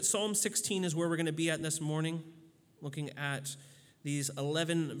Psalm 16 is where we're going to be at this morning, looking at these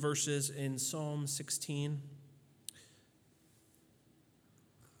 11 verses in Psalm 16.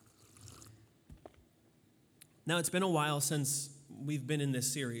 Now, it's been a while since we've been in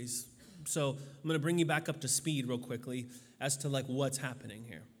this series, so I'm going to bring you back up to speed real quickly as to what's happening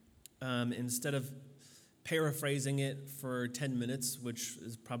here. Instead of paraphrasing it for 10 minutes, which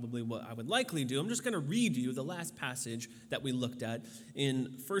is probably what I would likely do, I'm just going to read you the last passage that we looked at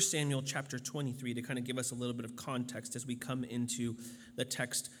in 1 Samuel chapter 23 to kind of give us a little bit of context as we come into the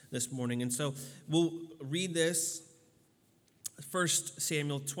text this morning. And so we'll read this, 1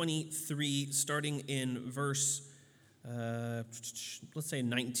 Samuel 23, starting in verse, let's say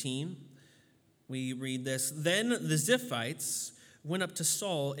 19. We read this. Then the Ziphites went up to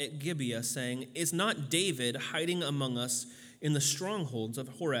Saul at Gibeah, saying, "Is not David hiding among us in the strongholds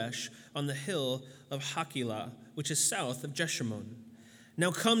of Horesh on the hill of Hakilah, which is south of Jeshimon?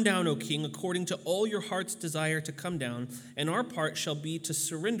 Now come down, O king, according to all your heart's desire to come down, and our part shall be to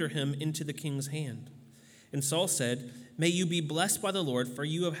surrender him into the king's hand." And Saul said, "May you be blessed by the Lord, for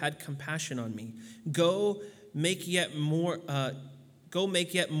you have had compassion on me. Go make yet more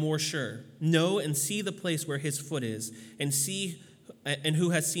sure. Know and see the place where his foot is, and who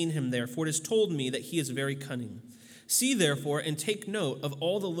has seen him there, for it is told me that he is very cunning. See, therefore, and take note of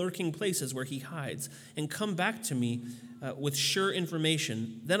all the lurking places where he hides, and come back to me with sure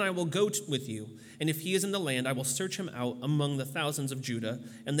information. Then I will go with you, and if he is in the land, I will search him out among the thousands of Judah."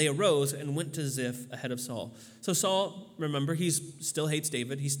 And they arose and went to Ziph ahead of Saul. So Saul, remember, he still hates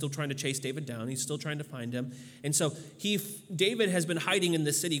David. He's still trying to chase David down. He's still trying to find him. And so David has been hiding in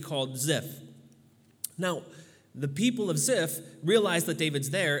this city called Ziph. Now, the people of Ziph realize that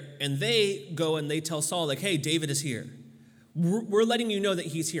David's there, and they go and they tell Saul, hey, David is here. We're letting you know that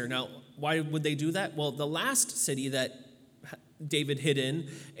he's here. Now, why would they do that? Well, the last city that David hid in,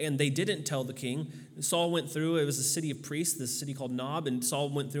 and they didn't tell the king, Saul went through, it was a city of priests, this city called Nob, and Saul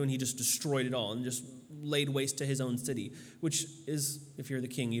went through and he just destroyed it all and just laid waste to his own city, which is, if you're the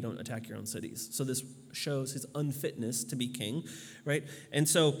king, you don't attack your own cities. So this shows his unfitness to be king, right? And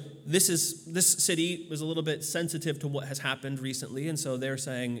so this city was a little bit sensitive to what has happened recently, and so they're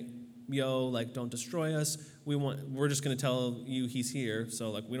saying, don't destroy us. We're just going to tell you he's here.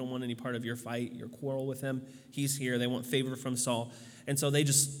 So we don't want any part of your fight, your quarrel with him. He's here. They want favor from Saul. And so they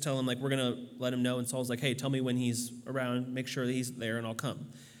just tell him we're going to let him know. And Saul's hey, tell me when he's around, make sure that he's there and I'll come.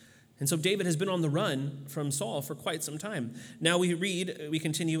 And so David has been on the run from Saul for quite some time. Now we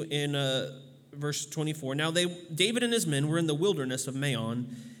continue in verse 24. Now David and his men were in the wilderness of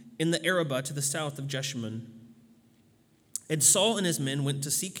Maon in the Arabah to the south of Jeshimon. And Saul and his men went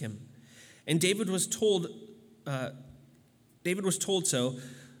to seek him. And David was told so.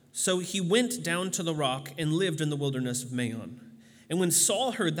 So he went down to the rock and lived in the wilderness of Maon. And when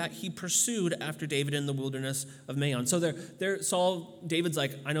Saul heard that, he pursued after David in the wilderness of Maon. So David's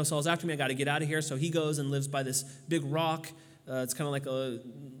I know Saul's after me. I got to get out of here. So he goes and lives by this big rock. It's kind of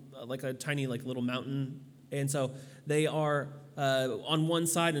like a tiny little mountain. And so they are on one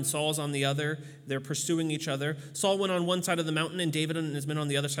side and Saul's on the other. They're pursuing each other. Saul went on one side of the mountain and David and his men on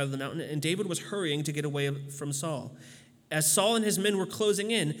the other side of the mountain. And David was hurrying to get away from Saul. As Saul and his men were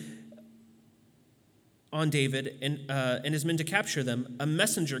closing in on David and his men to capture them, a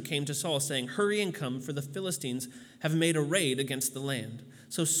messenger came to Saul saying, "Hurry and come, for the Philistines have made a raid against the land."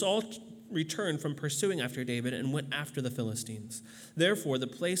 So Saul returned from pursuing after David and went after the Philistines. Therefore, the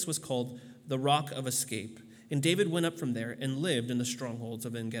place was called the Rock of Escape. And David went up from there and lived in the strongholds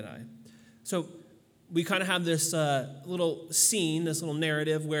of En-Gedi. So we kind of have this little scene, this little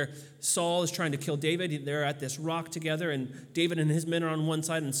narrative where Saul is trying to kill David. They're at this rock together, and David and his men are on one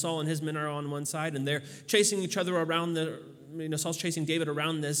side, and Saul and his men are on one side, and they're chasing each other around Saul's chasing David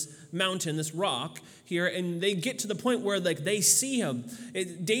around this mountain, this rock here, and they get to the point where they see him.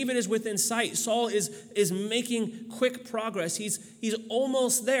 David is within sight. Saul is making quick progress. He's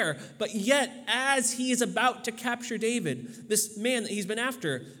almost there, but yet as he is about to capture David, this man that he's been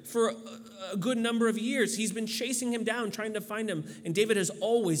after for a good number of years, he's been chasing him down, trying to find him, and David has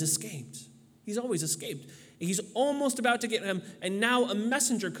always escaped. He's always escaped. He's almost about to get him, and now a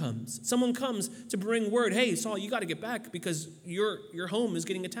messenger comes. Someone comes to bring word, "Hey, Saul, you got to get back because your home is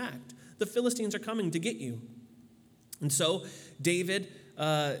getting attacked. The Philistines are coming to get you." And so David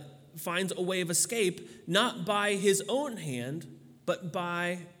finds a way of escape, not by his own hand, but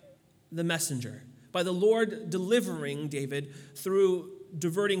by the messenger, by the Lord delivering David through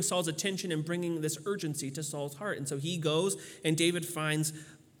diverting Saul's attention and bringing this urgency to Saul's heart. And so he goes, and David finds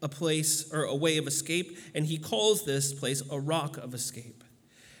a place or a way of escape, and he calls this place a rock of escape.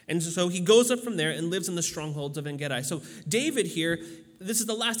 And so he goes up from there and lives in the strongholds of En-Gedi. So David here this is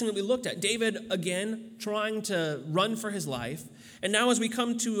the last thing that we looked at. David, again, trying to run for his life. And now as we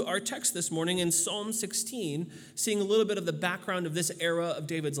come to our text this morning in Psalm 16, seeing a little bit of the background of this era of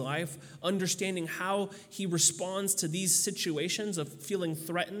David's life, understanding how he responds to these situations of feeling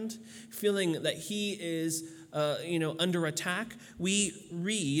threatened, feeling that he is under attack, we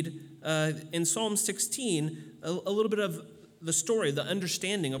read in Psalm 16 a little bit of the story, the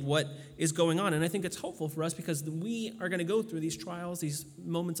understanding of what is going on. And I think it's helpful for us because we are going to go through these trials, these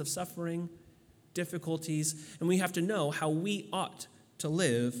moments of suffering, difficulties, and we have to know how we ought to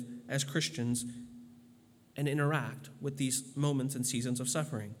live as Christians and interact with these moments and seasons of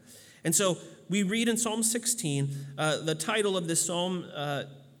suffering. And so we read in Psalm 16, the title of this psalm,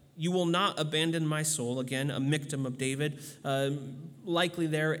 "You Will Not Abandon My Soul," again, a miktam of David. Likely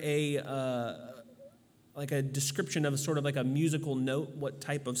there like a description of sort of like a musical note, what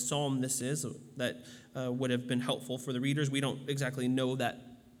type of psalm this is that would have been helpful for the readers. We don't exactly know that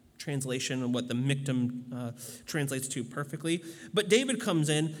translation and what the miktam translates to perfectly. But David comes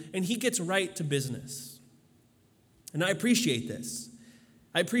in and he gets right to business. And I appreciate this.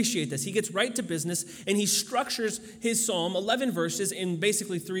 He gets right to business and he structures his psalm, 11 verses, in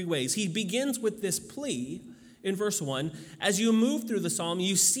basically 3 ways. He begins with this plea in verse 1. As you move through the psalm,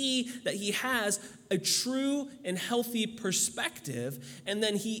 you see that he has a true and healthy perspective, and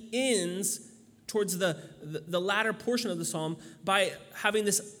then he ends towards the latter portion of the psalm by having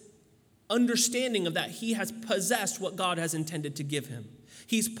this understanding of that he has possessed what God has intended to give him.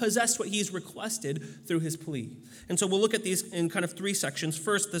 He's possessed what he's requested through his plea. And so we'll look at these in kind of 3 sections.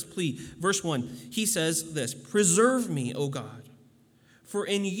 First, this plea. Verse 1, he says this: "Preserve me, O God, for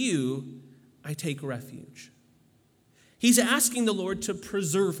in you I take refuge." He's asking the Lord to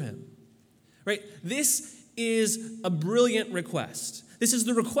preserve him, right? This is a brilliant request. This is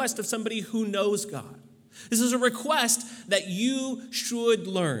the request of somebody who knows God. This is a request that you should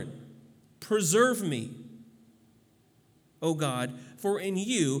learn. Preserve me, O God, for in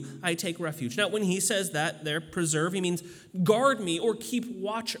you I take refuge. Now, when he says that there, preserve, he means guard me or keep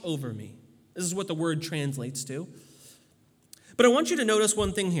watch over me. This is what the word translates to. But I want you to notice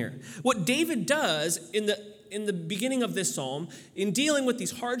one thing here. What David does in the beginning of this psalm, in dealing with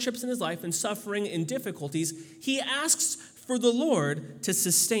these hardships in his life and suffering and difficulties, he asks for the Lord to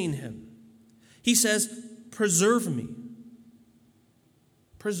sustain him. He says, preserve me.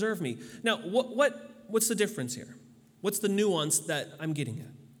 Preserve me. Now, what's the difference here? What's the nuance that I'm getting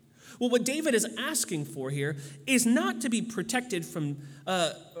at? Well, what David is asking for here is not to be protected from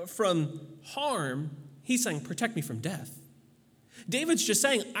harm. He's saying, protect me from death. David's just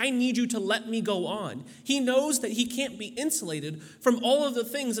saying, I need you to let me go on. He knows that he can't be insulated from all of the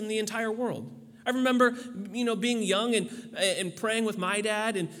things in the entire world. I remember, being young and praying with my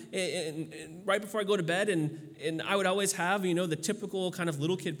dad and right before I go to bed, and I would always have, the typical kind of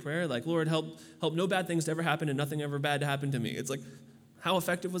little kid prayer, like, Lord, help no bad things to ever happen and nothing ever bad to happen to me. It's like, how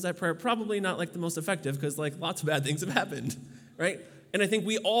effective was that prayer? Probably not like the most effective, because like lots of bad things have happened, right? And I think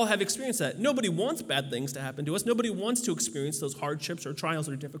we all have experienced that. Nobody wants bad things to happen to us. Nobody wants to experience those hardships or trials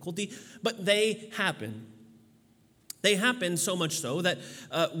or difficulty, but they happen. They happen so much so that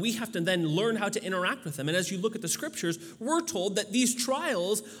we have to then learn how to interact with them. And as you look at the scriptures, we're told that these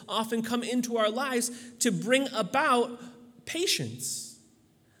trials often come into our lives to bring about patience,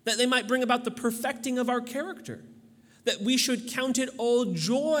 that they might bring about the perfecting of our character, that we should count it all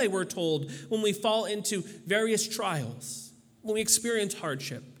joy, we're told, when we fall into various trials, when we experience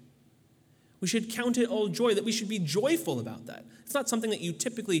hardship. We should count it all joy, that we should be joyful about that. It's not something that you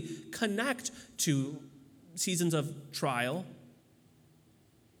typically connect to seasons of trial,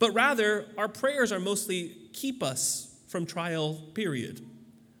 but rather our prayers are mostly keep us from trial, period.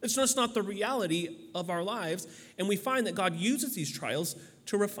 It's just not the reality of our lives, and we find that God uses these trials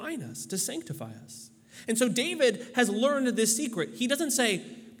to refine us, to sanctify us. And so David has learned this secret. He doesn't say,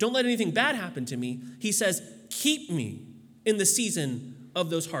 don't let anything bad happen to me. He says, keep me in the season of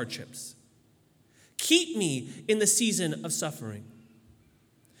those hardships. Keep me in the season of suffering.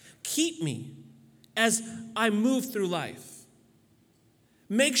 Keep me as I move through life.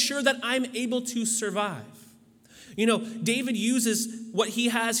 Make sure that I'm able to survive. David uses what he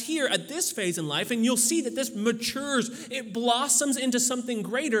has here at this phase in life, and you'll see that this matures. It blossoms into something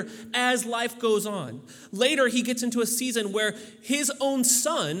greater as life goes on. Later, he gets into a season where his own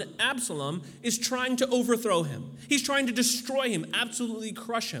son, Absalom, is trying to overthrow him. He's trying to destroy him, absolutely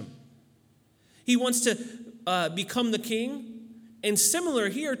crush him. He wants to become the king, and similar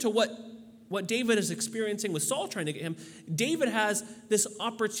here to what David is experiencing with Saul trying to get him, David has this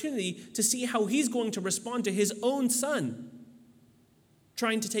opportunity to see how he's going to respond to his own son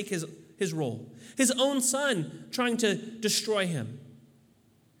trying to take his role, his own son trying to destroy him.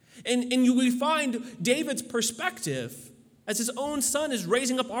 We find David's perspective as his own son is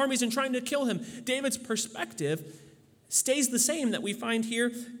raising up armies and trying to kill him. David's perspective stays the same that we find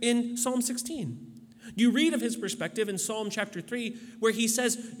here in Psalm 16. You read of his perspective in Psalm chapter 3, where he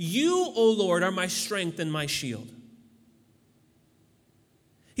says, "You, O Lord, are my strength and my shield."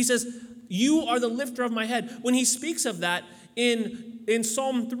 He says, "You are the lifter of my head." When he speaks of that in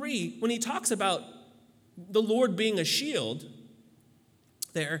Psalm 3, when he talks about the Lord being a shield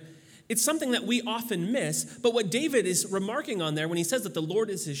there, it's something that we often miss. But what David is remarking on there when he says that the Lord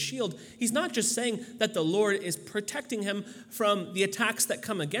is his shield, he's not just saying that the Lord is protecting him from the attacks that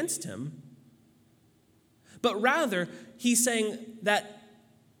come against him, but rather he's saying that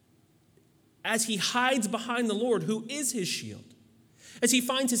as he hides behind the Lord, who is his shield, as he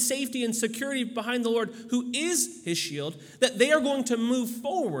finds his safety and security behind the Lord, who is his shield, that they are going to move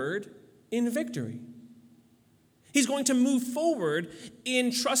forward in victory. He's going to move forward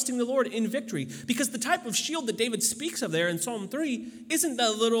in trusting the Lord in victory. Because the type of shield that David speaks of there in Psalm 3 isn't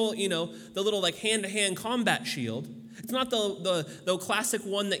the little like hand-to-hand combat shield. It's not the classic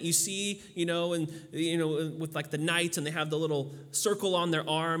one that you see, with like the knights, and they have the little circle on their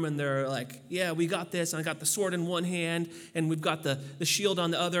arm, and they're like, "Yeah, we got this, and I got the sword in one hand, and we've got the shield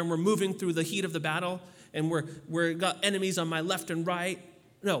on the other, and we're moving through the heat of the battle, and we're got enemies on my left and right."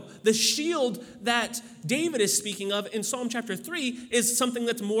 No, the shield that David is speaking of in Psalm chapter 3 is something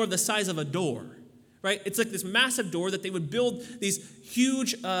that's more the size of a door, right? It's like this massive door that they would build these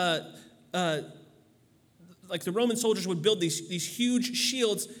huge, like the Roman soldiers would build these huge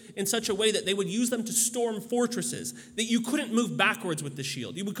shields in such a way that they would use them to storm fortresses, that you couldn't move backwards with the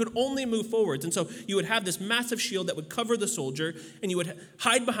shield. You could only move forwards. And so you would have this massive shield that would cover the soldier, and you would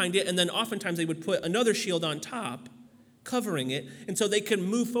hide behind it, and then oftentimes they would put another shield on top, covering it, and so they can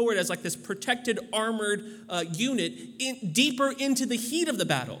move forward as like this protected, armored unit deeper into the heat of the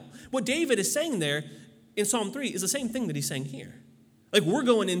battle. What David is saying there in Psalm 3 is the same thing that he's saying here. Like, we're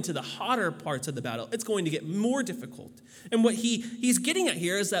going into the hotter parts of the battle. It's going to get more difficult. And what he's getting at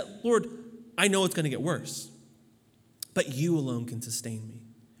here is that, Lord, I know it's going to get worse, but you alone can sustain me.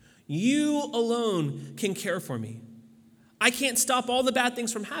 You alone can care for me. I can't stop all the bad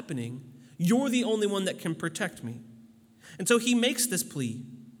things from happening. You're the only one that can protect me. And so he makes this plea.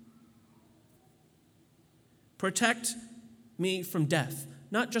 Protect me from death,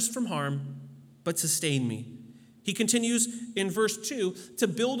 not just from harm, but sustain me. He continues in verse 2 to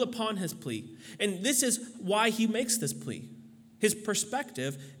build upon his plea. And this is why he makes this plea. His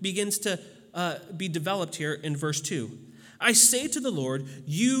perspective begins to be developed here in verse 2. I say to the Lord,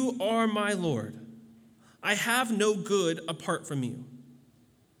 you are my Lord. I have no good apart from you.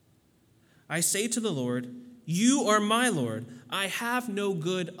 I say to the Lord, you are my Lord. I have no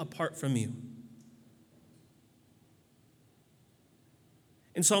good apart from you.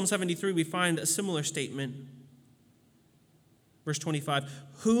 In Psalm 73, we find a similar statement. Verse 25,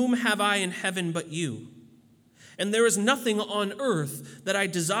 whom have I in heaven but you? And there is nothing on earth that I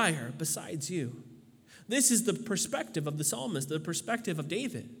desire besides you. This is the perspective of the psalmist, the perspective of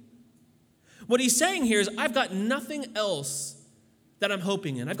David. What he's saying here is, I've got nothing else that I'm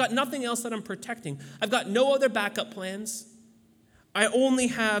hoping in. I've got nothing else that I'm protecting. I've got no other backup plans. I only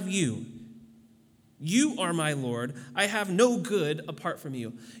have you. You are my Lord. I have no good apart from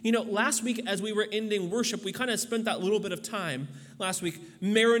you. You know, last week as we were ending worship, we kind of spent that little bit of time last week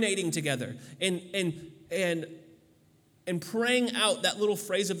marinating together and praying out that little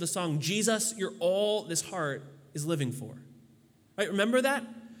phrase of the song, Jesus, you're all this heart is living for. Right? Remember that?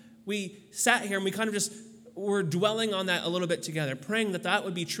 We sat here and we kind of just were dwelling on that a little bit together, praying that that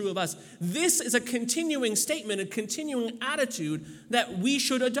would be true of us. This is a continuing statement, a continuing attitude that we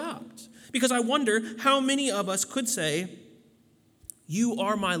should adopt. Because I wonder how many of us could say, you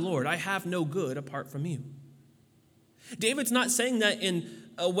are my Lord. I have no good apart from you. David's not saying that in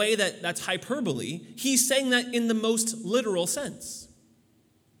a way that's hyperbole. He's saying that in the most literal sense.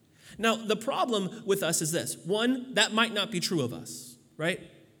 Now, the problem with us is this. One, that might not be true of us, right?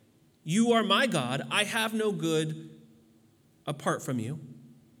 You are my God. I have no good apart from you.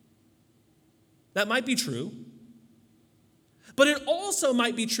 That might be true. But it also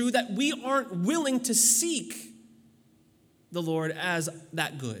might be true that we aren't willing to seek the Lord as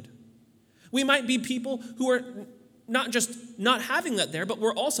that good. We might be people who are not just not having that there, but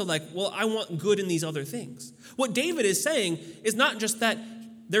we're also like, well, I want good in these other things. What David is saying is not just that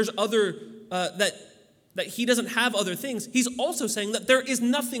there's other, that he doesn't have other things. He's also saying that there is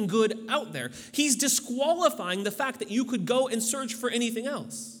nothing good out there. He's disqualifying the fact that you could go and search for anything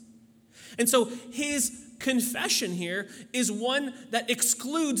else. And so his Confession here is one that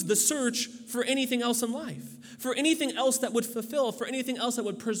excludes the search for anything else in life, for anything else that would fulfill, for anything else that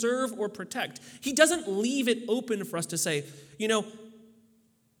would preserve or protect. He doesn't leave it open for us to say,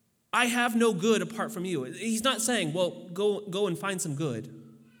 I have no good apart from you. He's not saying, well, go and find some good.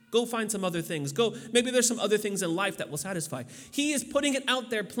 Go find some other things. Maybe there's some other things in life that will satisfy. He is putting it out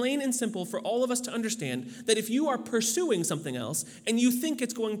there plain and simple for all of us to understand that if you are pursuing something else and you think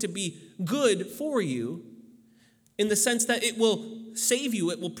it's going to be good for you, in the sense that it will save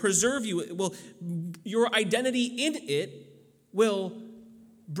you, it will preserve you, your identity in it will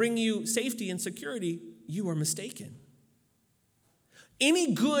bring you safety and security, you are mistaken.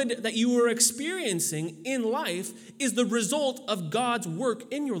 Any good that you are experiencing in life is the result of God's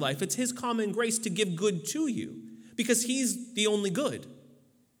work in your life. It's his common grace to give good to you because he's the only good.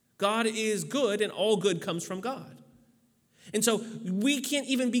 God is good and all good comes from God. And so we can't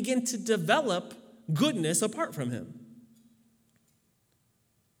even begin to develop goodness apart from him.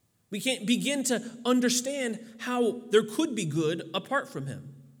 We can't begin to understand how there could be good apart from him.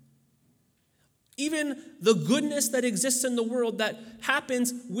 Even the goodness that exists in the world that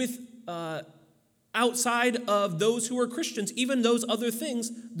happens with outside of those who are Christians, even those other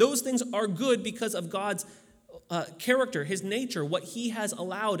things, those things are good because of God's character, his nature, what he has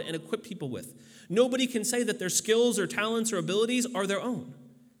allowed and equipped people with. Nobody can say that their skills or talents or abilities are their own.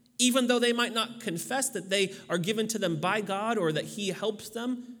 Even though they might not confess that they are given to them by God or that he helps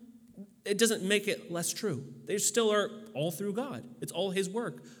them, it doesn't make it less true. They still are all through God. It's all his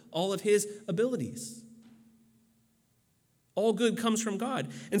work, all of his abilities. All good comes from God.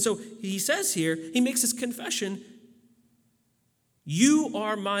 And so he says here, he makes this confession, you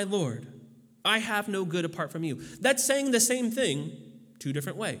are my Lord. I have no good apart from you. That's saying the same thing two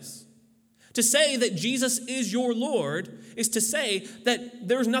different ways. To say that Jesus is your Lord is to say that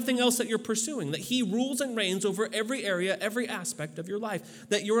there's nothing else that you're pursuing, that he rules and reigns over every area, every aspect of your life,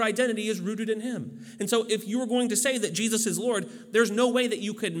 that your identity is rooted in him. And so if you were going to say that Jesus is Lord, there's no way that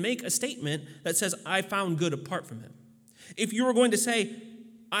you could make a statement that says, I found good apart from him. If you were going to say,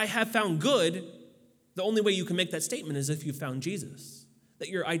 I have found good, the only way you can make that statement is if you found Jesus, that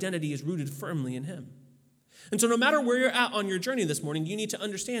your identity is rooted firmly in him. And so no matter where you're at on your journey this morning, you need to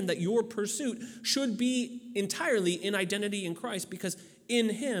understand that your pursuit should be entirely in identity in Christ because in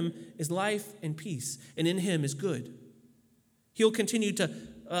him is life and peace, and in him is good. He'll continue to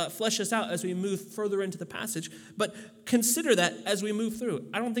flesh us out as we move further into the passage, but consider that as we move through.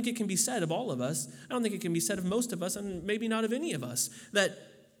 I don't think it can be said of all of us. I don't think it can be said of most of us, and maybe not of any of us, that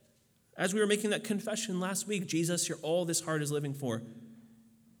as we were making that confession last week, Jesus, you're all this heart is living for.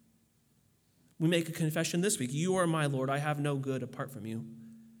 We make a confession this week. You are my Lord. I have no good apart from you.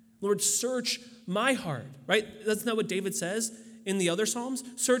 Lord, search my heart, right? That's not what David says in the other Psalms.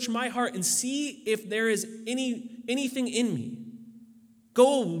 Search my heart and see if there is anything in me.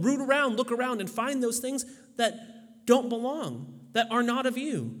 Go root around, look around, and find those things that don't belong, that are not of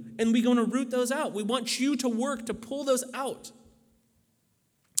you. And we're going to root those out. We want you to work to pull those out.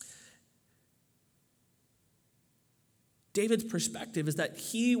 David's perspective is that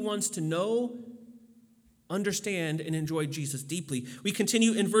he wants to know, understand, and enjoy Jesus deeply. We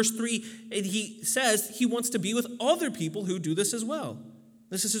continue in verse 3, and he says he wants to be with other people who do this as well.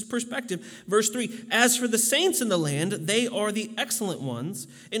 This is his perspective. Verse 3, as for the saints in the land, they are the excellent ones,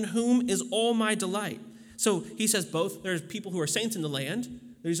 in whom is all my delight. So he says both. There's people who are saints in the land.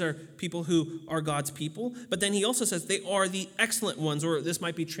 These are people who are God's people. But then he also says they are the excellent ones, or this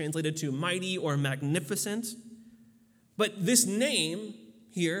might be translated to mighty or magnificent. But this name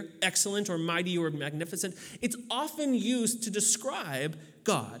here, excellent or mighty or magnificent, it's often used to describe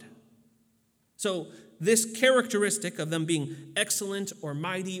God. So this characteristic of them being excellent or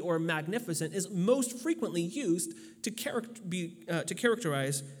mighty or magnificent is most frequently used to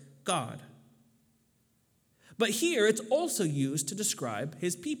characterize God. But here it's also used to describe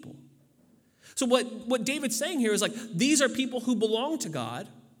his people. So what David's saying here is like, these are people who belong to God,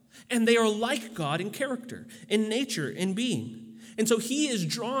 and they are like God in character, in nature, in being. And so he is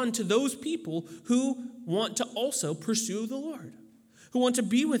drawn to those people who want to also pursue the Lord, who want to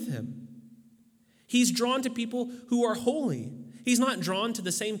be with him. He's drawn to people who are holy. He's not drawn to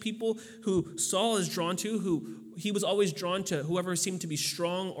the same people who Saul is drawn to, who he was always drawn to whoever seemed to be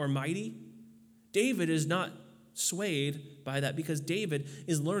strong or mighty. David is not swayed by that because David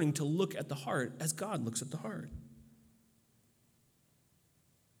is learning to look at the heart as God looks at the heart.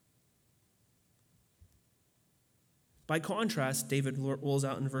 By contrast, David rolls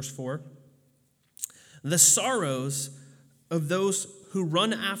out in verse 4, the sorrows of those who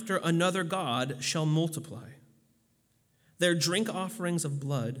run after another god shall multiply. Their drink offerings of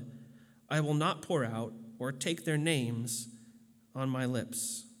blood I will not pour out, or take their names on my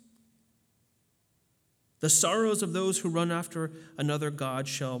lips. The sorrows of those who run after another god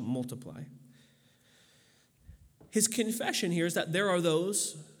shall multiply. His confession here is that there are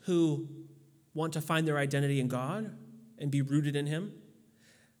those who want to find their identity in God and be rooted in him.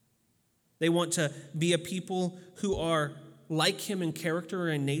 They want to be a people who are like him in character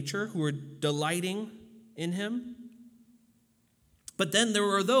and nature, who are delighting in him. But then there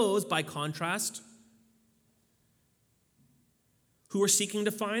are those, by contrast, who are seeking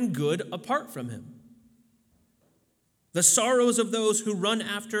to find good apart from him. The sorrows of those who run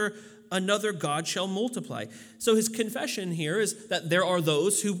after another god shall multiply. So his confession here is that there are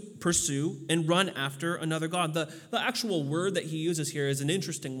those who pursue and run after another god. The actual word that he uses here is an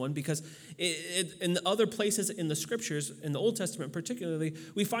interesting one because in the other places in the scriptures, in the Old Testament particularly,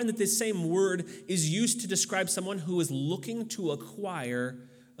 we find that this same word is used to describe someone who is looking to acquire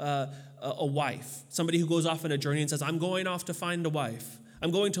a wife. Somebody who goes off on a journey and says, I'm going off to find a wife. I'm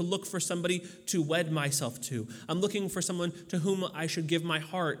going to look for somebody to wed myself to. I'm looking for someone to whom I should give my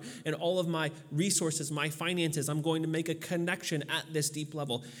heart and all of my resources, my finances. I'm going to make a connection at this deep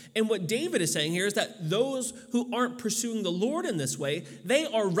level. And what David is saying here is that those who aren't pursuing the Lord in this way, they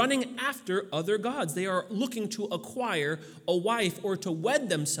are running after other gods. They are looking to acquire a wife or to wed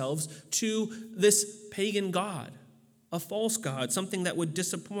themselves to this pagan god, a false god, something that would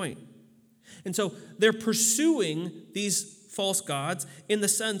disappoint. And so they're pursuing these false gods in the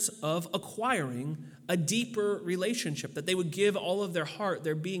sense of acquiring a deeper relationship that they would give all of their heart,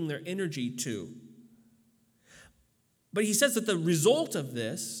 their being, their energy to. But he says that the result of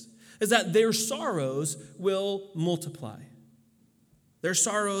this is that their sorrows will multiply. Their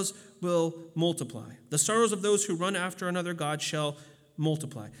sorrows will multiply. The sorrows of those who run after another god shall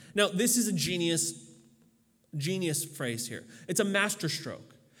multiply. Now, this is a genius phrase here. It's a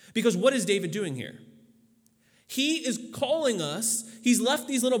masterstroke. Because what is David doing here? He is calling us, he's left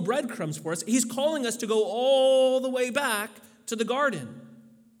these little breadcrumbs for us. He's calling us to go all the way back to the garden,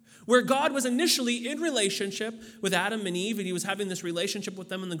 where God was initially in relationship with Adam and Eve, and he was having this relationship with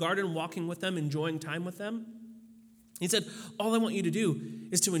them in the garden, walking with them, enjoying time with them. He said, all I want you to do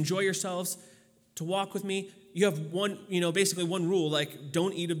is to enjoy yourselves, to walk with me. You have basically one rule, like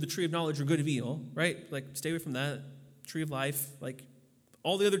don't eat of the tree of knowledge or good of evil, right? Like stay away from that, tree of life, like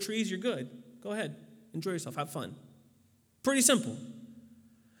all the other trees, you're good. Go ahead. Enjoy yourself. Have fun. Pretty simple.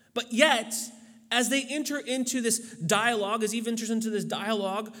 But yet, as they enter into this dialogue, as Eve enters into this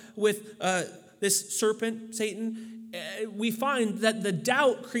dialogue with this serpent, Satan, we find that the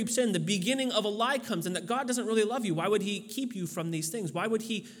doubt creeps in. The beginning of a lie comes in, that God doesn't really love you. Why would he keep you from these things? Why would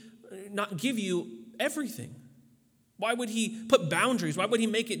he not give you everything? Why would he put boundaries? Why would he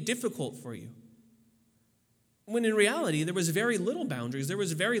make it difficult for you? When in reality, there was very little boundaries. There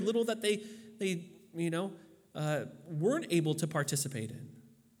was very little that they weren't able to participate in.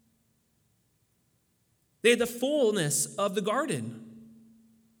 They had the fullness of the garden.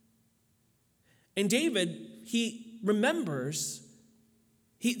 And David, he remembers,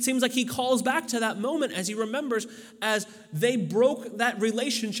 it seems like he calls back to that moment as he remembers as they broke that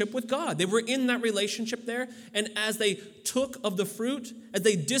relationship with God. They were in that relationship there, and as they took of the fruit, as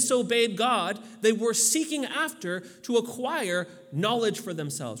they disobeyed God, they were seeking after to acquire knowledge for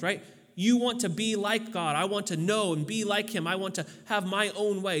themselves, right? You want to be like God. I want to know and be like him. I want to have my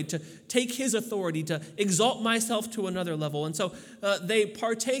own way, to take his authority, to exalt myself to another level. And so they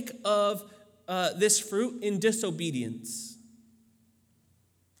partake of this fruit in disobedience.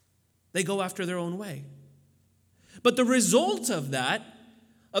 They go after their own way. But the result of that,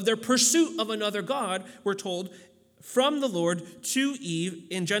 of their pursuit of another god, we're told, from the Lord to Eve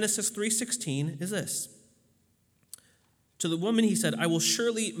in Genesis 3:16 is this. To the woman he said, I will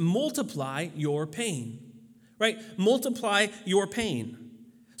surely multiply your pain. Right? Multiply your pain.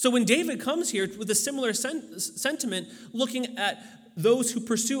 So when David comes here with a similar sentiment, looking at those who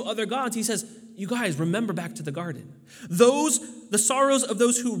pursue other gods, he says, you guys, remember back to the garden. The sorrows of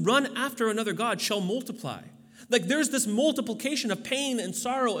those who run after another god shall multiply. Like there's this multiplication of pain and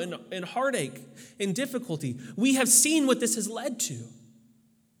sorrow and heartache and difficulty. We have seen what this has led to.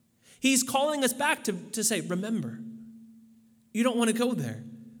 He's calling us back to say, remember. You don't want to go there.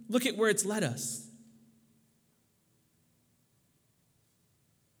 Look at where it's led us.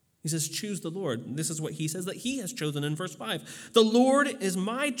 He says, choose the Lord. And this is what he says that he has chosen in verse 5. The Lord is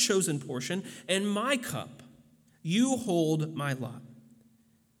my chosen portion and my cup. You hold my lot.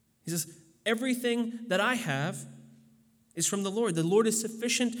 He says, everything that I have is from the Lord. The Lord is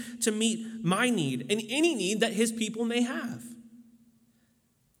sufficient to meet my need and any need that his people may have.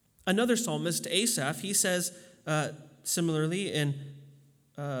 Another psalmist, Asaph, he says, similarly in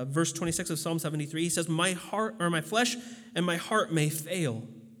verse 26 of Psalm 73, he says, my flesh and my heart may fail,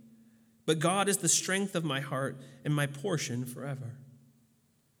 but God is the strength of my heart and my portion forever.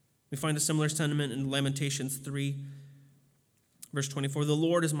 We find a similar sentiment in Lamentations 3, verse 24. The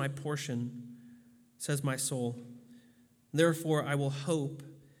Lord is my portion, says my soul. Therefore I will hope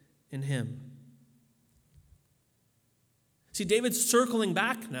in him. See, David's circling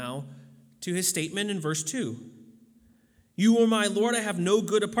back now to his statement in verse 2. You are my Lord, I have no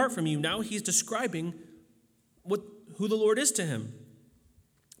good apart from you. Now he's describing who the Lord is to him.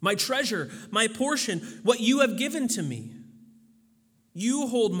 My treasure, my portion, what you have given to me. You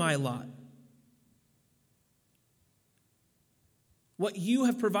hold my lot. What you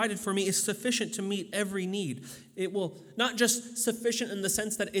have provided for me is sufficient to meet every need. It will not just sufficient in the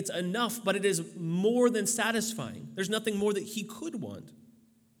sense that it's enough, but it is more than satisfying. There's nothing more that he could want.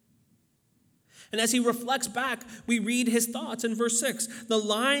 And as he reflects back, we read his thoughts in verse 6. The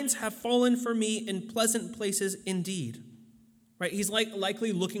lines have fallen for me in pleasant places indeed. Right? He's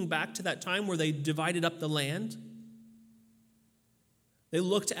likely looking back to that time where they divided up the land. They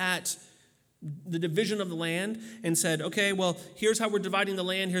looked at the division of the land and said, okay, well, here's how we're dividing the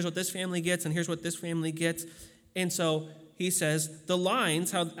land. Here's what this family gets, and here's what this family gets. And so he says, the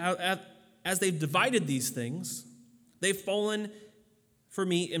lines, as they've divided these things, they've fallen for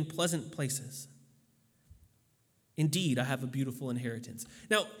me in pleasant places. Indeed, I have a beautiful inheritance.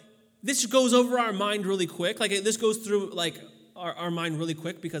 Now, this goes over our mind really quick. This goes through our mind really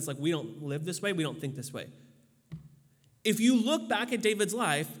quick because we don't live this way. We don't think this way. If you look back at David's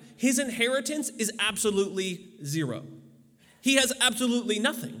life, his inheritance is absolutely zero. He has absolutely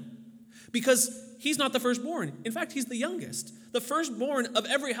nothing because he's not the firstborn. In fact, he's the youngest. The firstborn of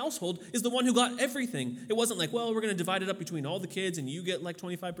every household is the one who got everything. It wasn't we're going to divide it up between all the kids and you get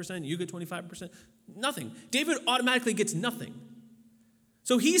 25%, you get 25%. Nothing. David automatically gets nothing.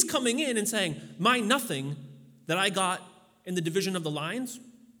 So he's coming in and saying, my nothing that I got in the division of the lines,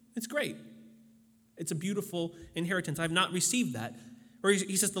 it's great. It's a beautiful inheritance. I have not received that. Or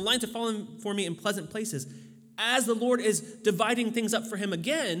he says, the lines have fallen for me in pleasant places. As the Lord is dividing things up for him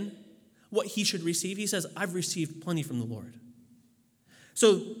again, what he should receive, he says, I've received plenty from the Lord.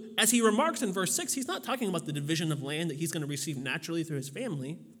 So as he remarks in verse 6, he's not talking about the division of land that he's going to receive naturally through his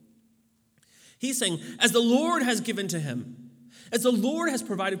family. He's saying, as the Lord has given to him, as the Lord has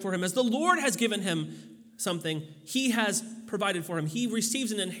provided for him, as the Lord has given him something, he has provided for him. He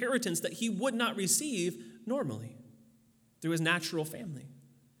receives an inheritance that he would not receive normally through his natural family.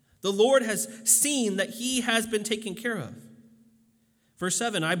 The Lord has seen that he has been taken care of. Verse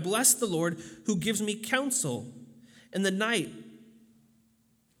 7, I bless the Lord who gives me counsel. In the night,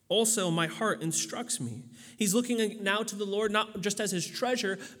 also my heart instructs me. He's looking now to the Lord not just as his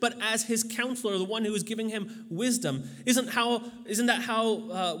treasure, but as his counselor, the one who is giving him wisdom. Isn't that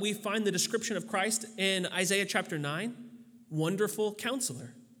how we find the description of Christ in Isaiah chapter 9? Wonderful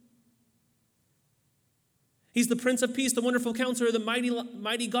counselor. He's the Prince of Peace, the wonderful counselor, the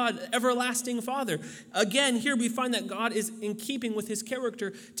mighty God, everlasting Father. Again, here we find that God is in keeping with his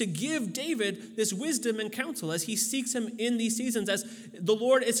character to give David this wisdom and counsel as he seeks him in these seasons. As the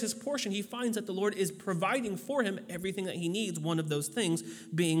Lord is his portion, he finds that the Lord is providing for him everything that he needs, one of those things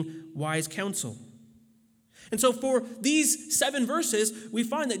being wise counsel. And so for these 7 verses, we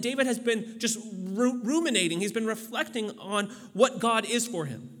find that David has been just ruminating. He's been reflecting on what God is for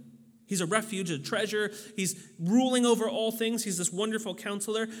him. He's a refuge, a treasure. He's ruling over all things. He's this wonderful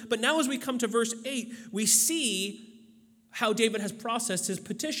counselor. But now as we come to verse 8, we see how David has processed his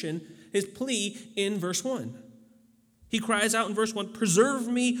petition, his plea in verse 1. He cries out in verse 1, preserve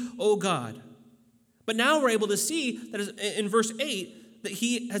me, O God. But now we're able to see that in verse 8 that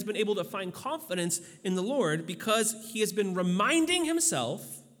he has been able to find confidence in the Lord because he has been reminding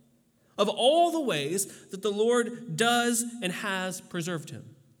himself of all the ways that the Lord does and has preserved him.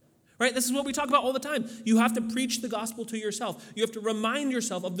 Right? This is what we talk about all the time. You have to preach the gospel to yourself. You have to remind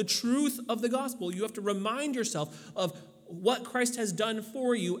yourself of the truth of the gospel. You have to remind yourself of what Christ has done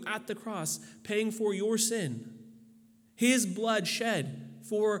for you at the cross, paying for your sin. His blood shed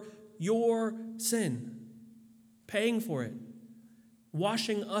for your sin, paying for it,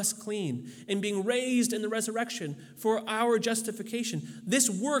 washing us clean, and being raised in the resurrection for our justification. This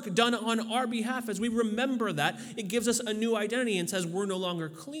work done on our behalf, as we remember that, it gives us a new identity and says we're no longer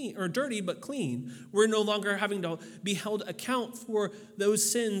clean or dirty, but clean. We're no longer having to be held account for those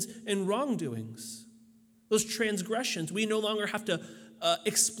sins and wrongdoings, those transgressions. We no longer have to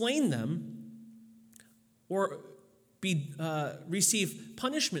explain them or receive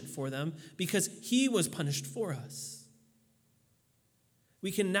punishment for them because he was punished for us.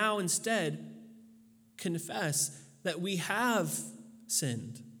 We can now instead confess that we have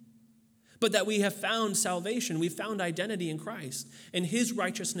sinned, but that we have found salvation. We found identity in Christ, and his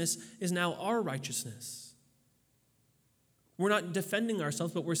righteousness is now our righteousness. We're not defending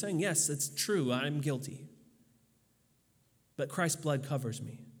ourselves, but we're saying, yes, it's true, I'm guilty. But Christ's blood covers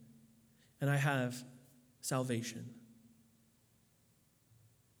me, and I have salvation.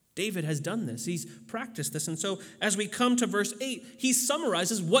 David has done this. He's practiced this. And so as we come to verse 8, he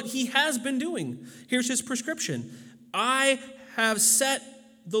summarizes what he has been doing. Here's his prescription. I have set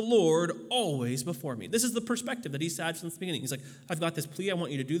the Lord always before me. This is the perspective that he's had since the beginning. He's like, I've got this plea. I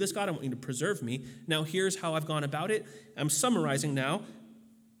want you to do this, God. I want you to preserve me. Now here's how I've gone about it. I'm summarizing now.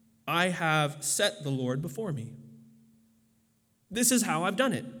 I have set the Lord before me. This is how I've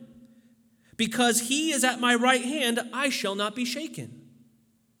done it. Because he is at my right hand, I shall not be shaken.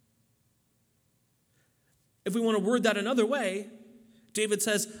 If we want to word that another way, David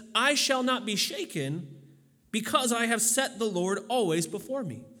says, I shall not be shaken because I have set the Lord always before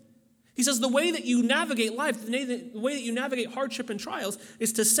me. He says the way that you navigate life, the way that you navigate hardship and trials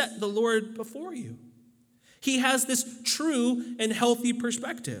is to set the Lord before you. He has this true and healthy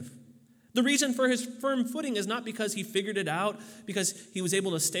perspective. The reason for his firm footing is not because he figured it out, because he was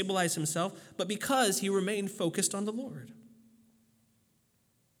able to stabilize himself, but because he remained focused on the Lord.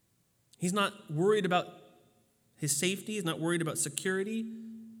 He's not worried about his safety. He's not worried about security.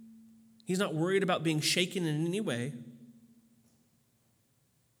 He's not worried about being shaken in any way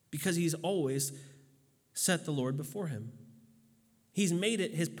because he's always set the Lord before him. He's made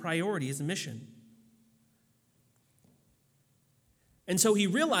it his priority, his mission. And so he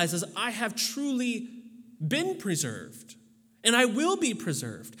realizes, I have truly been preserved, and I will be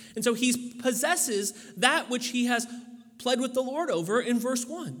preserved. And so he possesses that which he has pled with the Lord over in verse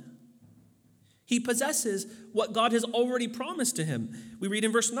 1. He possesses what God has already promised to him. We read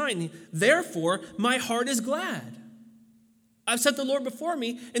in verse 9, therefore my heart is glad. I've set the Lord before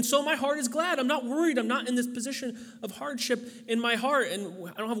me, and so my heart is glad. I'm not worried. I'm not in this position of hardship in my heart, and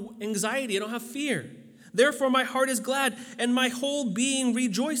I don't have anxiety. I don't have fear. Therefore my heart is glad, and my whole being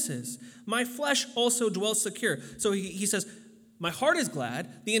rejoices. My flesh also dwells secure. So he says, my heart is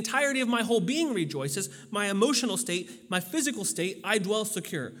glad. The entirety of my whole being rejoices. My emotional state, my physical state, I dwell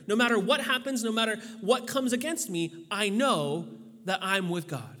secure. No matter what happens, no matter what comes against me, I know that I'm with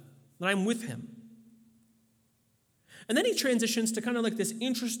God, that I'm with him. And then he transitions to kind of like this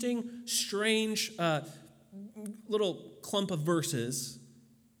interesting, strange little clump of verses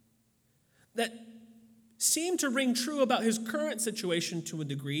that seem to ring true about his current situation to a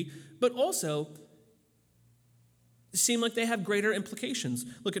degree, but also seem like they have greater implications.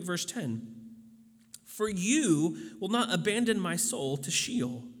 Look at verse 10. For you will not abandon my soul to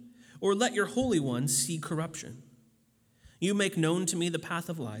Sheol, or let your Holy One see corruption. You make known to me the path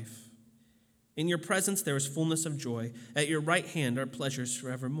of life. In your presence there is fullness of joy. At your right hand are pleasures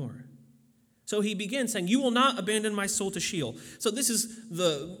forevermore. So he begins saying, you will not abandon my soul to Sheol. So this is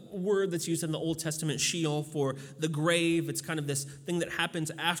the word that's used in the Old Testament, Sheol, for the grave. It's kind of this thing that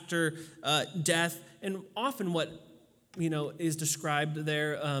happens after death. And often what is described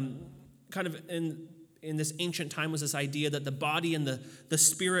there kind of in this ancient time was this idea that the body and the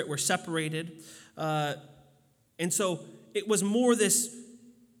spirit were separated. And so it was more this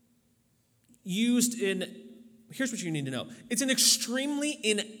used in, here's what you need to know. It's an extremely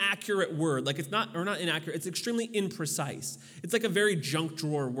inaccurate word. Like it's not inaccurate, it's extremely imprecise. It's like a very junk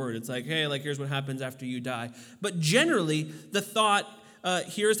drawer word. It's like, hey, like here's what happens after you die. But generally, the thought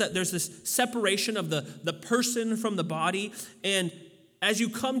here is that there's this separation of the person from the body. And as you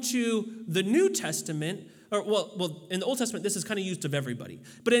come to the New Testament, well, in the Old Testament, this is kind of used of everybody.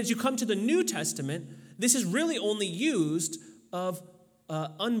 But as you come to the New Testament, this is really only used of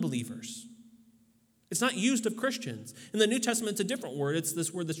unbelievers. It's not used of Christians. In the New Testament, it's a different word. It's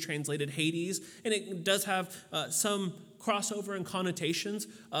this word that's translated Hades, and it does have some crossover and connotations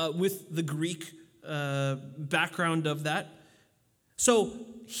with the Greek background of that. So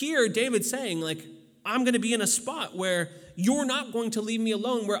here, David's saying, like, I'm going to be in a spot where you're not going to leave me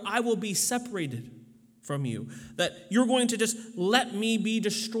alone, where I will be separated from you, that you're going to just let me be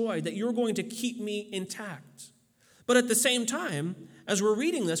destroyed, that you're going to keep me intact. But at the same time, as we're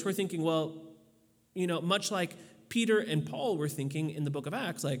reading this, we're thinking, well, much like Peter and Paul were thinking in the book of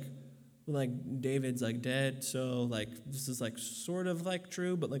Acts, like David's like dead, so like this is like sort of like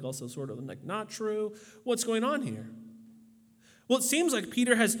true, but like also sort of like not true. What's going on here? Well, it seems like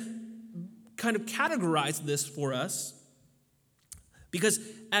Peter has kind of categorized this for us because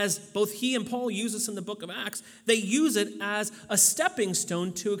as both he and Paul use this in the book of Acts, they use it as a stepping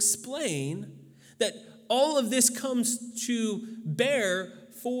stone to explain that all of this comes to bear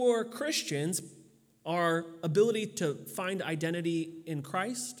for Christians our ability to find identity in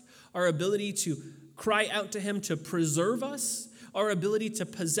Christ, our ability to cry out to him to preserve us, our ability to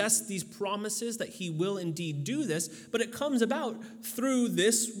possess these promises that he will indeed do this, but it comes about through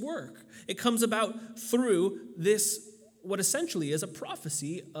this work. It comes about through this, what essentially is a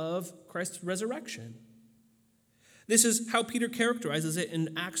prophecy of Christ's resurrection. This is how Peter characterizes it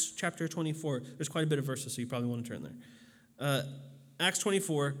in Acts chapter 24. There's quite a bit of verses, so you probably want to turn there. Acts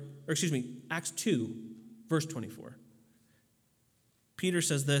 2, verse 24. Peter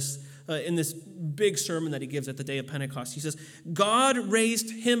says this in this big sermon that he gives at the day of Pentecost. He says, God raised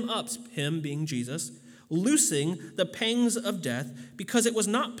him up, him being Jesus, loosing the pangs of death, because it was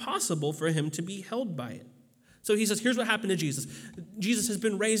not possible for him to be held by it. So he says, here's what happened to Jesus. Jesus has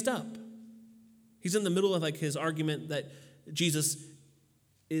been raised up. He's in the middle of his argument that Jesus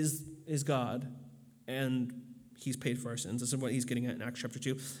is God and he's paid for our sins. This is what he's getting at in Acts chapter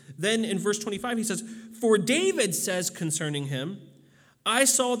 2. Then in verse 25 he says, for David says concerning him, I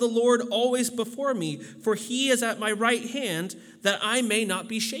saw the Lord always before me, for he is at my right hand, that I may not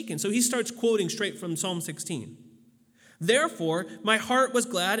be shaken. So he starts quoting straight from Psalm 16. Therefore my heart was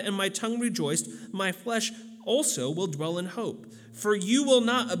glad and my tongue rejoiced, my flesh also will dwell in hope. For you will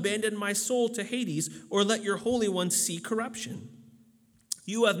not abandon my soul to Hades, or let your Holy One see corruption.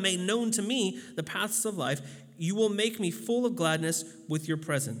 You have made known to me the paths of life. You will make me full of gladness with your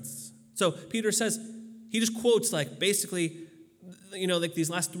presence. So Peter says, he just quotes basically, these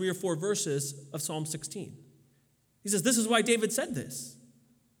last 3 or 4 verses of Psalm 16. He says, this is why David said this.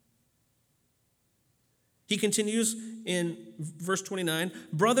 He continues in verse 29,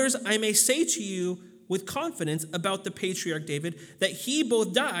 brothers, I may say to you with confidence about the patriarch David, that he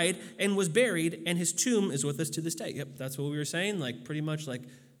both died and was buried, and his tomb is with us to this day. Yep, that's what we were saying, pretty much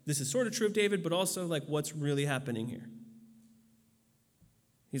this is sort of true of David, but also what's really happening here.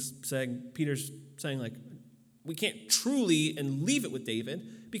 Peter's saying we can't truly and leave it with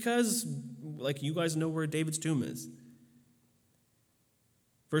David because you guys know where David's tomb is.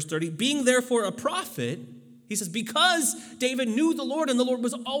 Verse 30, being therefore a prophet, he says, because David knew the Lord and the Lord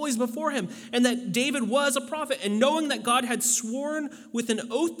was always before him, and that David was a prophet, and knowing that God had sworn with an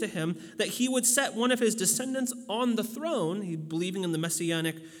oath to him that he would set one of his descendants on the throne, he believing in the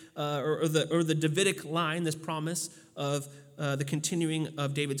messianic or the Davidic line, this promise of the continuing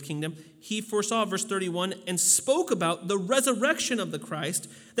of David's kingdom, he foresaw, verse 31, and spoke about the resurrection of the Christ,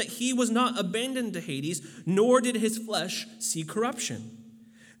 that he was not abandoned to Hades, nor did his flesh see corruption.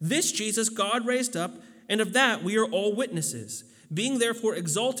 This Jesus God raised up, and of that we are all witnesses, being therefore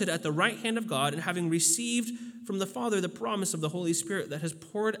exalted at the right hand of God, and having received from the Father the promise of the Holy Spirit that has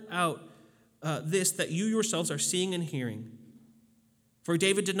poured out this that you yourselves are seeing and hearing. For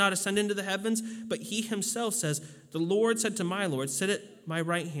David did not ascend into the heavens, but he himself says, the Lord said to my Lord, sit at my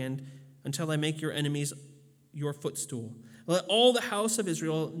right hand until I make your enemies your footstool. Let all the house of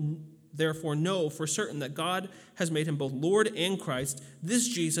Israel therefore know for certain that God has made him both Lord and Christ, this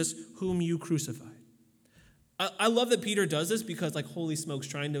Jesus whom you crucified. I love that Peter does this because, holy smokes,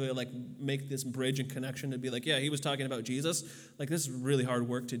 trying to, make this bridge and connection to be yeah, he was talking about Jesus. This is really hard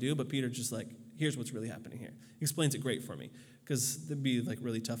work to do, but Peter just, here's what's really happening here. He explains it great for me because it'd be,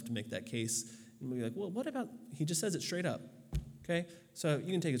 really tough to make that case. And we'd be well, what about, he just says it straight up, okay? So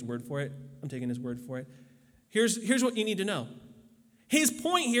you can take his word for it. I'm taking his word for it. Here's what you need to know. His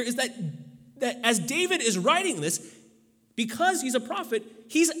point here is that as David is writing this, because he's a prophet,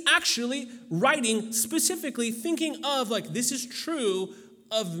 he's actually writing specifically thinking of this is true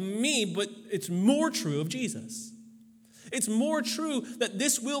of me, but it's more true of Jesus. It's more true that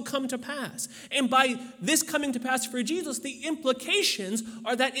this will come to pass. And by this coming to pass for Jesus, the implications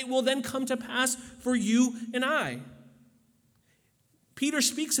are that it will then come to pass for you and I. Peter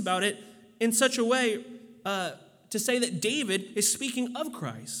speaks about it in such a way to say that David is speaking of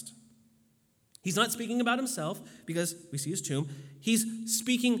Christ. He's not speaking about himself because we see his tomb. He's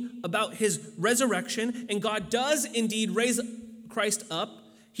speaking about his resurrection, and God does indeed raise Christ up.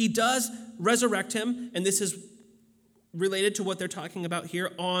 He does resurrect him, and this is related to what they're talking about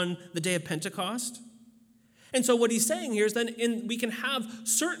here on the day of Pentecost. And so what he's saying here is then we can have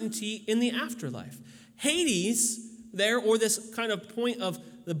certainty in the afterlife. Hades there, or this kind of point of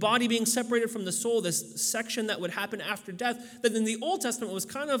the body being separated from the soul, this section that would happen after death, that in the Old Testament was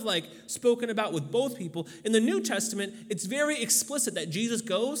kind of spoken about with both people. In the New Testament, it's very explicit that Jesus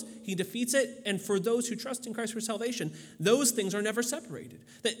goes, he defeats it, and for those who trust in Christ for salvation, those things are never separated,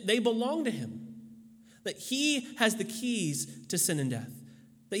 that they belong to him, that he has the keys to sin and death,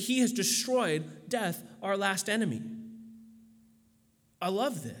 that he has destroyed death, our last enemy. I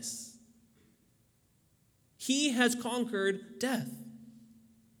love this. He has conquered death.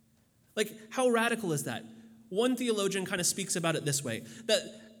 Like, how radical is that? One theologian kind of speaks about it this way, that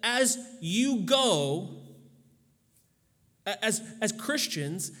as you go, as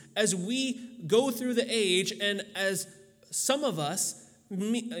Christians, as we go through the age, and as some of us,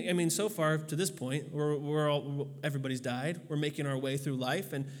 so far to this point, everybody's died. We're making our way through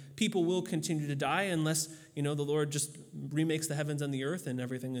life, and people will continue to die unless, the Lord just remakes the heavens and the earth and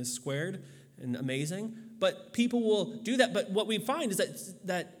everything is squared and amazing. But people will do that. But what we find is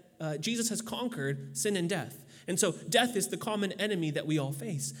that Jesus has conquered sin and death. And so death is the common enemy that we all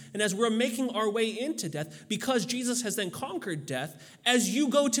face. And as we're making our way into death, because Jesus has then conquered death, as you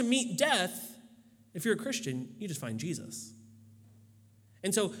go to meet death, if you're a Christian, you just find Jesus.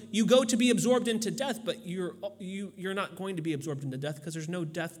 And so you go to be absorbed into death, but you're not going to be absorbed into death because there's no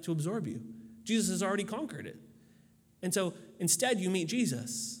death to absorb you. Jesus has already conquered it. And so instead you meet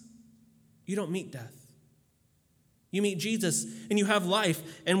Jesus. You don't meet death. You meet Jesus and you have life,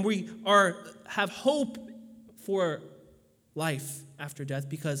 and we have hope for life after death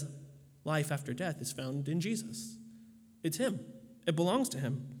because life after death is found in Jesus. It's him. It belongs to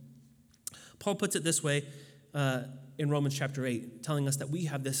him. Paul puts it this way in Romans chapter 8, telling us that we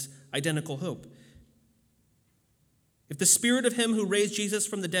have this identical hope. If the spirit of him who raised Jesus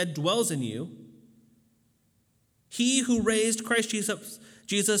from the dead dwells in you, he who raised Christ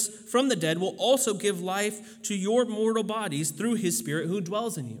Jesus from the dead will also give life to your mortal bodies through his spirit who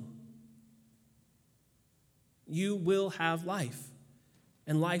dwells in you. You will have life,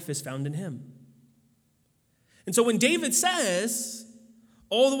 and life is found in him. And so when David says,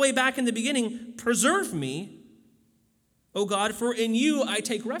 all the way back in the beginning, preserve me, O God, for in you I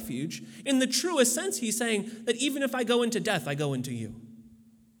take refuge, in the truest sense, he's saying that even if I go into death, I go into you.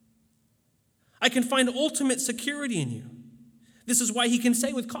 I can find ultimate security in you. This is why he can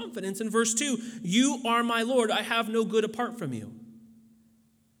say with confidence in verse 2, you are my Lord, I have no good apart from you.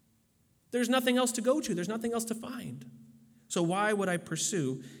 There's nothing else to go to. There's nothing else to find. So why would I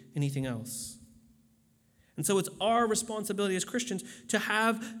pursue anything else? And so it's our responsibility as Christians to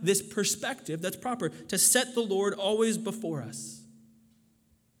have this perspective that's proper, to set the Lord always before us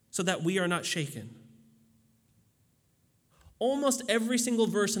so that we are not shaken. Almost every single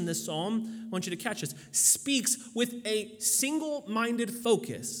verse in this psalm, I want you to catch this, speaks with a single-minded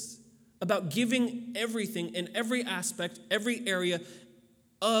focus about giving everything in every aspect, every area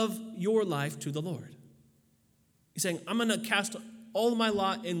of your life to the Lord. He's saying, I'm going to cast all of my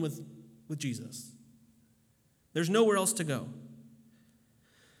lot in with Jesus. There's nowhere else to go.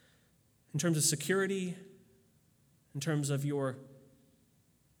 In terms of security, in terms of your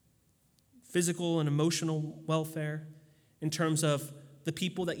physical and emotional welfare, in terms of the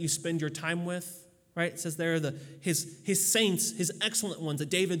people that you spend your time with, right? It says there, his saints, his excellent ones, that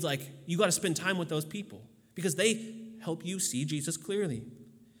David's like, you got to spend time with those people because they help you see Jesus clearly.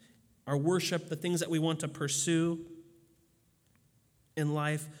 Our worship, the things that we want to pursue in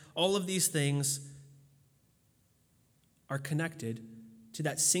life, all of these things are connected to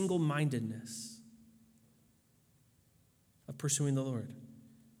that single-mindedness of pursuing the Lord.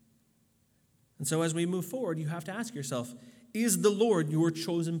 And so as we move forward, you have to ask yourself, is the Lord your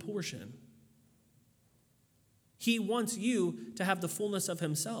chosen portion? He wants you to have the fullness of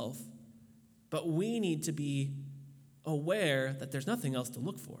himself, but we need to be aware that there's nothing else to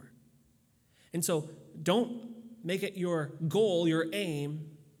look for. And so don't make it your goal, your aim.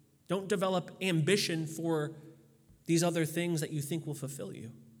 Don't develop ambition for these other things that you think will fulfill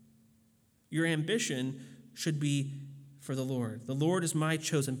you. Your ambition should be for the Lord. The Lord is my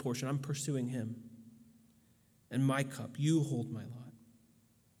chosen portion. I'm pursuing him. And my cup, you hold my lot.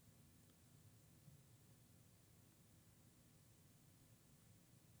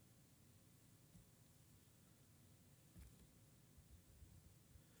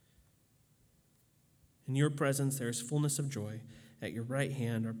 In your presence, there is fullness of joy. At your right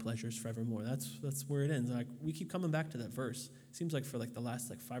hand are pleasures forevermore. That's where it ends. Like, we keep coming back to that verse. It seems like for the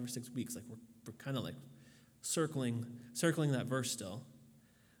last 5 or 6 weeks, we're kind of circling that verse still.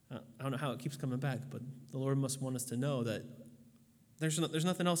 I don't know how it keeps coming back, but the Lord must want us to know that there's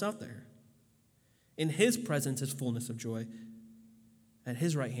nothing else out there. In his presence is fullness of joy. At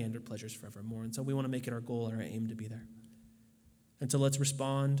his right hand are pleasures forevermore. And so we want to make it our goal and our aim to be there. And so let's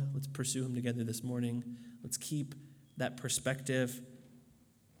respond. Let's pursue him together this morning. Let's keep that perspective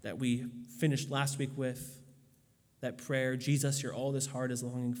that we finished last week with, that prayer, Jesus, you're all this heart is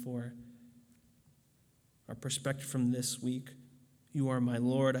longing for. Our perspective from this week, you are my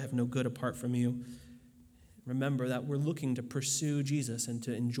Lord, I have no good apart from you. Remember that we're looking to pursue Jesus and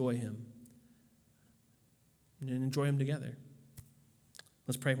to enjoy him. And enjoy him together.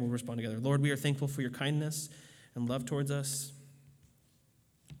 Let's pray and we'll respond together. Lord, we are thankful for your kindness and love towards us.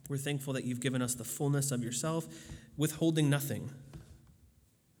 We're thankful that you've given us the fullness of yourself, withholding nothing.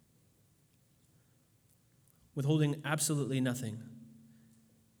 Withholding absolutely nothing.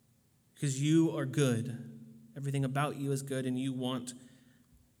 Because you are good. Everything about you is good, and you want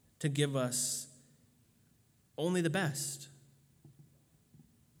to give us only the best.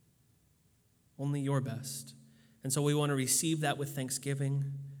 Only your best. And so we want to receive that with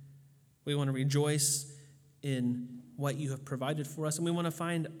thanksgiving. We want to rejoice in what you have provided for us, and we want to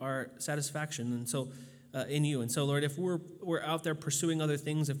find our satisfaction and so in you. And so, Lord, if we're out there pursuing other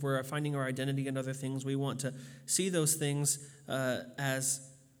things, if we're finding our identity in other things, we want to see those things as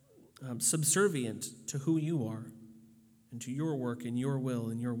subservient to who you are and to your work and your will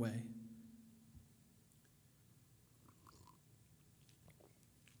and your way.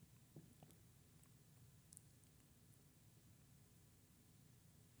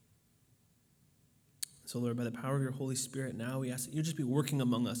 So, Lord, by the power of your Holy Spirit, now we ask that you just be working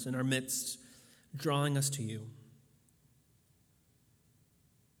among us in our midst, drawing us to you.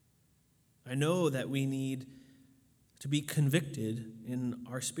 I know that we need to be convicted in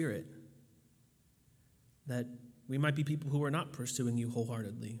our spirit, that we might be people who are not pursuing you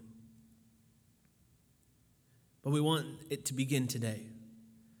wholeheartedly. But we want it to begin today,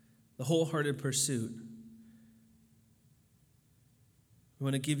 the wholehearted pursuit. We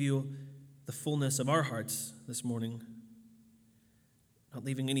want to give you the fullness of our hearts this morning, not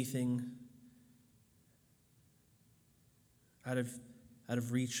leaving anything out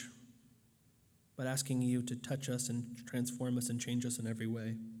of reach, but asking you to touch us and transform us and change us in every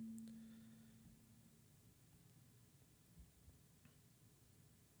way.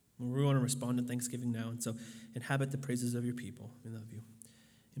 We want to respond in thanksgiving now, and so inhabit the praises of your people. We love you.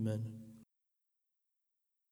 Amen.